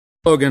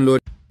Hello again,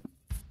 Lord.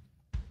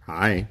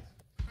 Hi.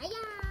 Hiya.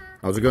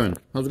 How's it going?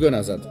 How's it going,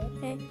 Azad?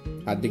 Okay.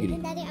 Hot diggity.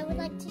 And Daddy, I would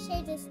like to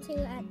show this too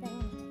at the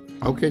end.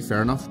 Okay,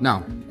 fair enough.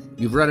 Now,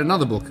 you've read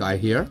another book, I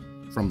hear,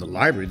 from the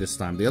library this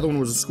time. The other one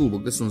was a school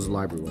book. This one's a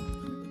library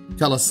one.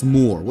 Tell us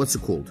more. What's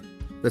it called?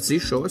 Let's see.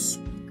 Show us.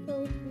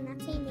 Called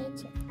Nutty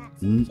Nature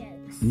Facts and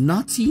Jokes.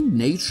 Nutty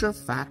Nature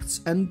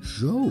Facts and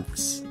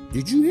Jokes.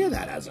 Did you hear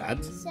that,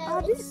 Azad? So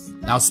it's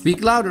Now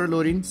speak louder,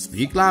 Lorin.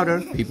 Speak louder.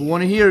 People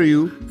want to hear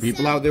you.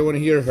 People out there want to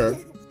hear her.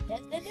 So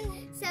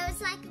it's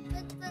like a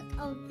book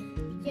of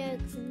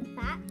jokes and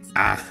facts.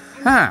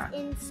 Aha.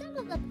 And in some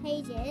of the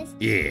pages,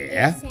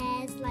 Yeah. it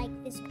says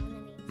like this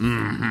one.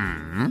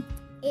 Mm-hmm.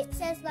 It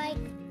says like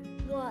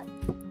what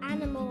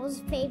animals'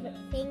 favorite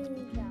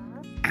things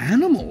are.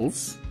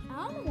 Animals?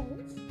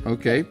 Animals.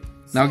 Okay.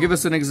 Now give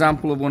us an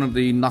example of one of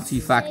the nutty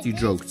facty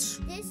jokes.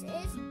 This is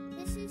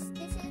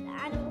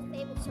animal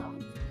favorite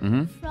song.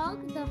 Mm-hmm.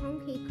 Frog the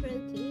honky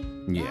croaky.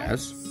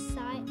 Yes.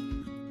 Skunk.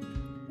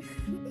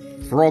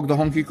 Frog the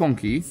honky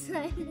conky.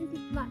 Skunk.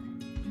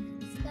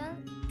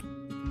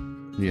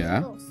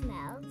 Yeah.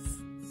 Smells.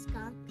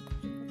 Skunk.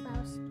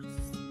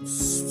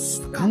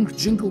 Skunk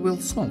Jingle Bell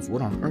smells.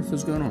 What on earth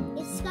is going on?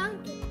 It's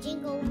skunk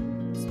jingle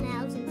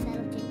smells instead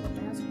of jingle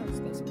bells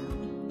because they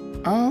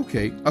smell. Oh,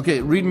 okay.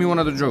 Okay, read me one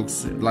of the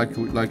jokes, like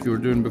you were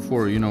doing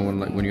before. You know,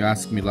 when you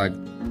asked me like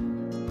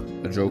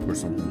a joke or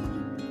something.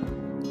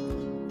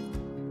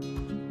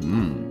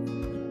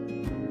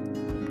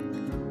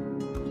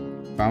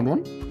 Found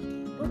one?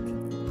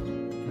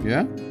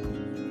 Yeah.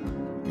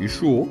 You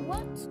sure?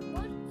 What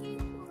do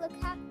you call a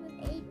cat with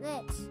 8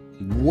 legs?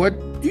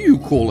 What do you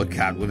call a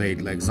cat with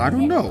 8 legs? I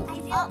don't know.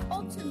 An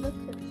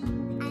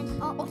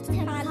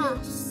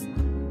octopus.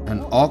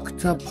 An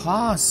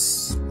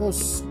octopus.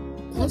 Puss.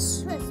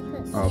 Puss. Okay.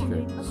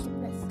 Yeah,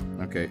 octopus.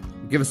 Okay.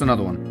 Give us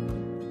another one.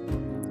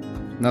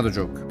 Another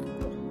joke.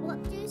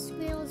 What do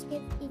squirrels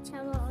give each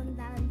other on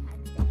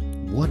Valentine's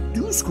Day? What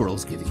do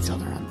squirrels give each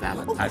other on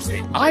Valentine's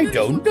Day? I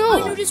don't know. I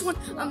know this one.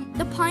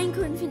 The pine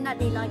cone thing that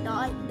they like.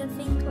 The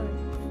thing cone.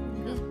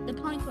 The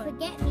pine cone.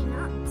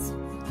 Forget-me-nots.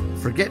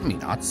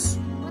 Forget-me-nots?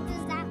 What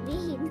does that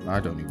mean? I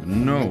don't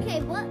even know.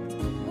 Okay, what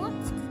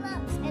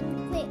claps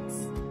and clicks?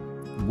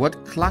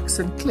 What clacks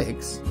and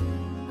clicks? A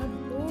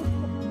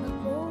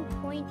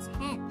ballpoint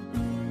pen.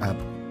 A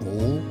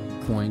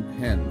ballpoint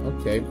pen.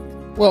 Okay.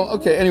 Well,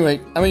 okay, anyway,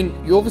 I mean,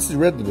 you obviously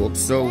read the book,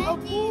 so A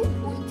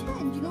ballpoint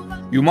pen. Do you know that?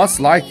 you must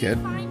like it.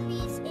 Find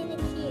these in a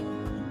queue.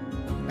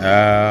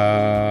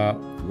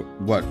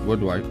 What?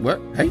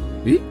 Hey,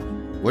 bee?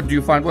 What do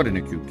you find what in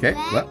a queue? Okay,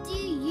 Where what? do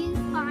you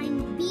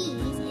find bees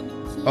in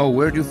a queue? Oh,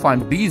 where do you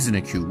find bees in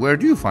a queue? Where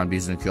do you find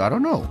bees in a queue? I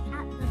don't know.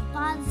 At the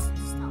bus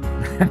stop.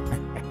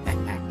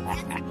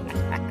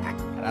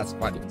 That's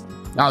funny.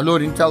 Now,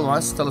 Lorin, tell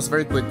us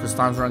very quick because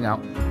time's running out.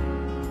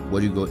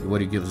 What do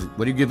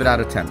you give it out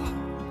of 10?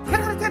 10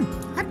 out of 10.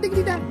 Hot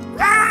diggity damn. I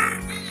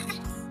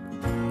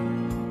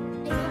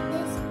got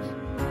this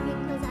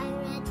because I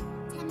read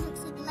 10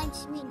 books of the lunch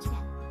screen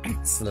chat.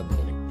 Excellent,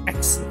 Lorin.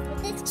 Excellent.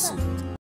 With this book. Excellent.